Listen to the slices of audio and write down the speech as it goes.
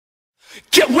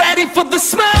Get ready for the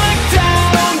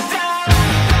smackdown.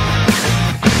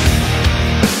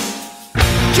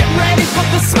 Get ready for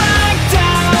the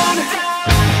smackdown.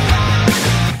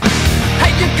 How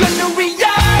you gonna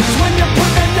react when you're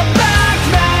put on your back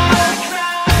now?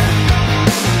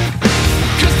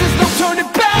 'Cause there's no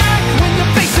turning back when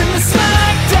you're facing the smackdown.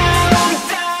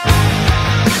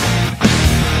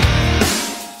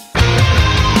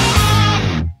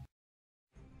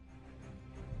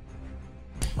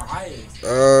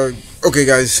 Okay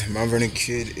guys, Mount Vernon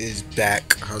Kid is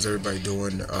back. How's everybody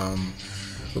doing?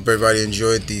 Hope everybody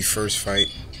enjoyed the first fight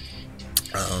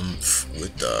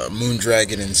with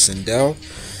Moondragon and Sindel.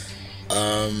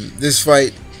 This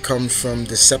fight comes from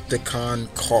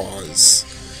Decepticoncause,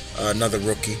 another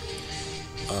rookie.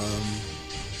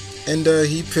 And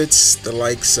he pits the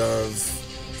likes of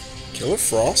Killer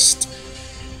Frost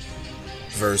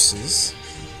versus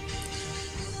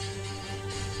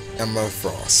Emma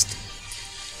Frost.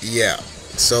 Yeah,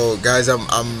 so guys,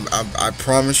 I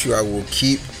promise you I will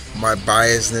keep my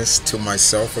biasness to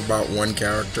myself about one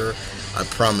character. I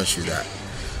promise you that.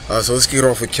 So let's kick it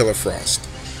off with Killer Frost.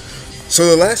 So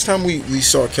the last time we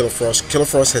saw Killer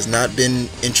Frost has not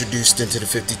been introduced into the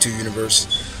 52 universe.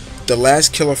 The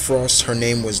last Killer Frost, her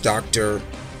name was Dr.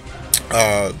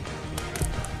 What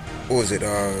was it?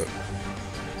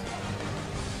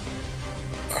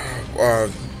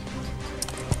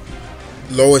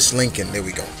 Lois Lincoln, there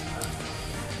we go.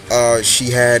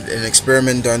 She had an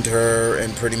experiment done to her,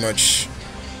 and pretty much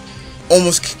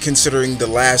almost considering the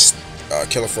last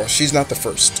Killer Frost. She's not the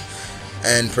first,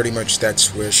 and pretty much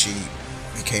that's where she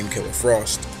became Killer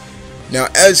Frost. Now,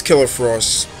 as Killer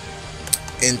Frost,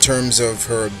 in terms of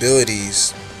her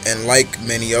abilities, and like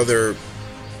many other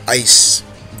ice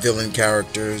villain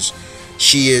characters,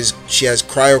 she has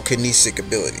cryokinetic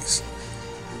abilities.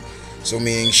 So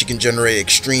meaning she can generate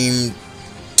extreme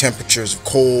temperatures of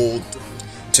cold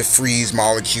to freeze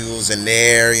molecules in the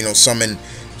air, you know, summon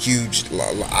huge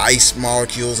ice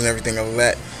molecules and everything like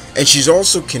that. And she's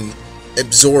also can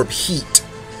absorb heat,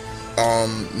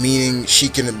 meaning she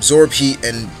can absorb heat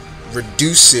and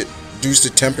reduce the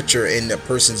temperature in a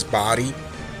person's body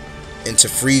into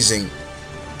freezing.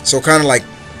 So kind of like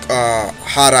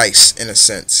hot ice in a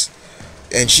sense.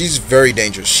 And she's very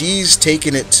dangerous. She's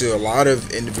taken it to a lot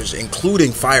of individuals,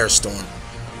 including Firestorm,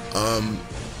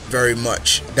 very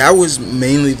much. That was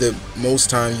mainly the most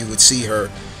time you would see her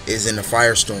is in the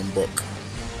Firestorm book.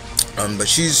 But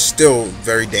she's still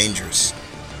very dangerous.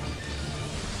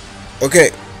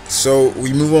 Okay, so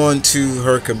we move on to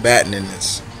her combatant in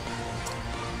this.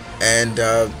 And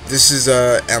this is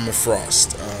Emma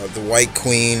Frost, the White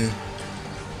Queen.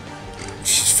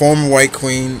 She's former White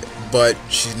Queen, but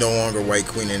she's no longer White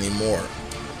Queen anymore.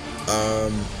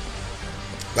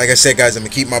 Like I said, guys, I'm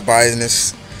gonna keep my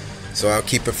biasness, so I'll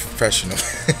keep it professional.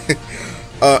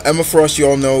 Emma Frost, you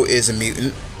all know, is a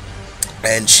mutant,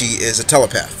 and she is a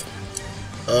telepath.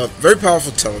 Very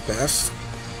powerful telepath.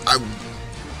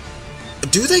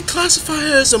 Do they classify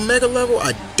her as Omega level?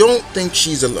 I don't think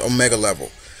she's an Omega level.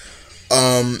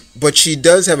 But she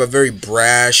does have a very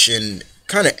brash and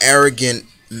kind of arrogant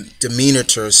demeanor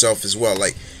to herself as well.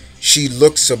 Like, she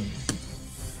looks I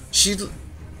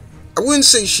wouldn't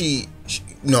say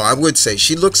I would say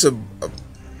she looks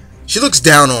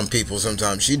down on people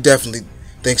sometimes. She definitely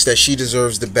thinks that she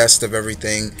deserves the best of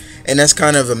everything, and that's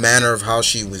kind of a manner of how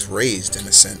she was raised in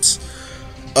a sense.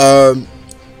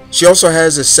 She also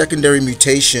has a secondary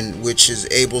mutation which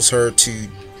enables her to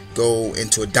go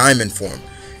into a diamond form,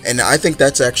 and I think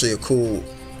that's actually a cool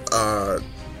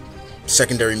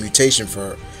secondary mutation for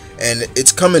her, and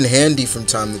it's come in handy from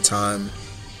time to time.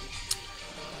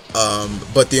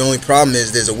 But the only problem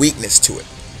is there's a weakness to it.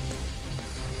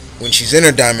 When she's in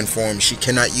her diamond form, she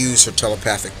cannot use her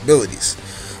telepathic abilities,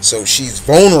 so she's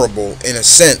vulnerable in a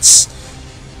sense,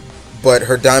 but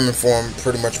her diamond form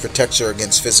pretty much protects her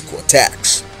against physical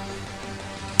attacks.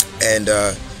 And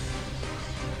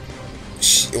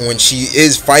when she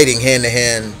is fighting hand to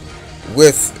hand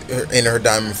with her, in her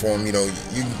diamond form, you know,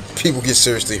 people get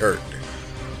seriously hurt.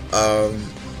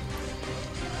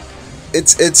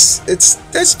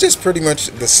 That's just pretty much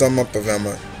the sum up of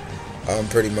Emma,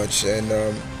 pretty much. And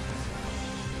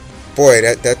boy,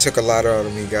 that took a lot out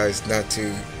of me, guys, not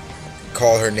to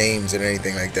call her names and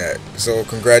anything like that. So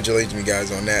congratulations, me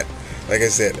guys, on that. Like I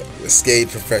said, a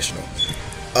scathed professional.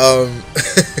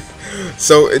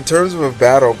 So in terms of a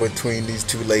battle between these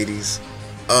two ladies,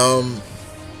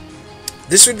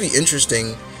 this would be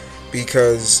interesting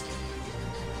because,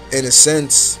 in a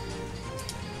sense,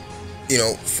 you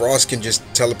know, Frost can just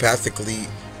telepathically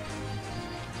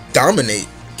dominate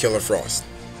Killer Frost.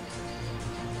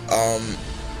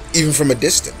 even from a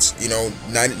distance,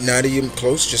 not even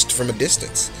close, just from a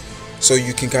distance. So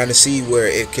you can kind of see where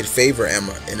it could favor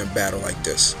Emma in a battle like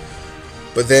this.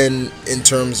 But then in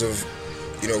terms of,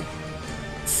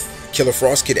 Killer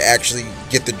Frost could actually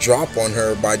get the drop on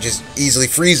her by just easily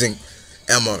freezing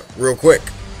Emma real quick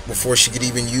before she could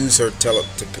even use her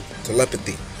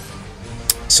telepathy.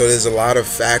 So there's a lot of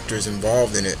factors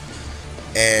involved in it.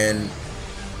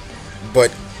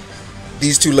 But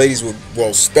these two ladies would, well,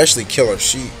 especially Killer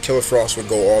Frost would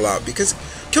go all out, because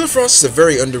Killer Frost is a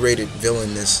very underrated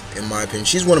villainess, in my opinion.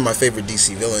 She's one of my favorite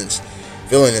DC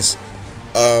villainess.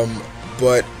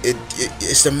 But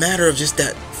it's a matter of just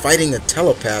that fighting a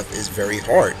telepath is very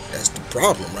hard. That's the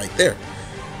problem right there.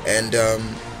 And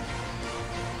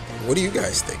what do you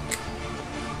guys think?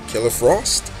 Killer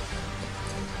Frost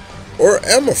or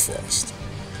Emma Frost?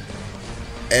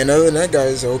 And other than that,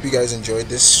 guys, I hope you guys enjoyed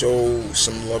this. Show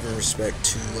some love and respect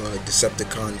to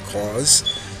Decepticoncause.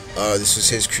 This was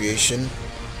his creation.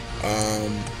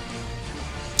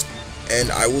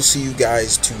 And I will see you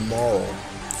guys tomorrow,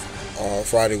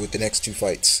 Friday, with the next two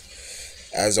fights.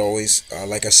 As always,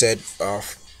 like I said,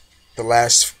 the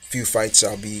last few fights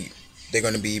they're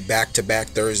going to be back-to-back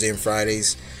Thursday and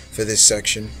Fridays for this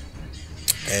section.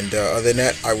 And other than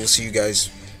that, I will see you guys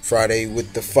Friday.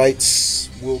 With the fights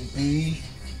will be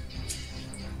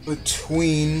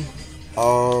between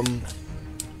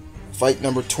fight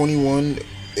number 21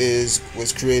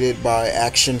 was created by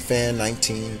Action Fan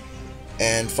 19,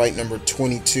 and fight number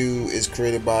 22 is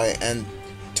created by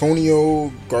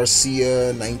Antonio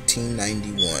Garcia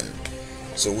 1991.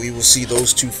 So we will see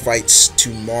those two fights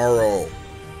tomorrow.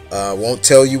 Won't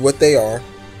tell you what they are,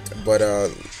 but I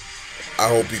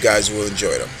hope you guys will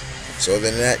enjoy them. So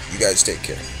other than that, you guys take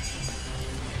care.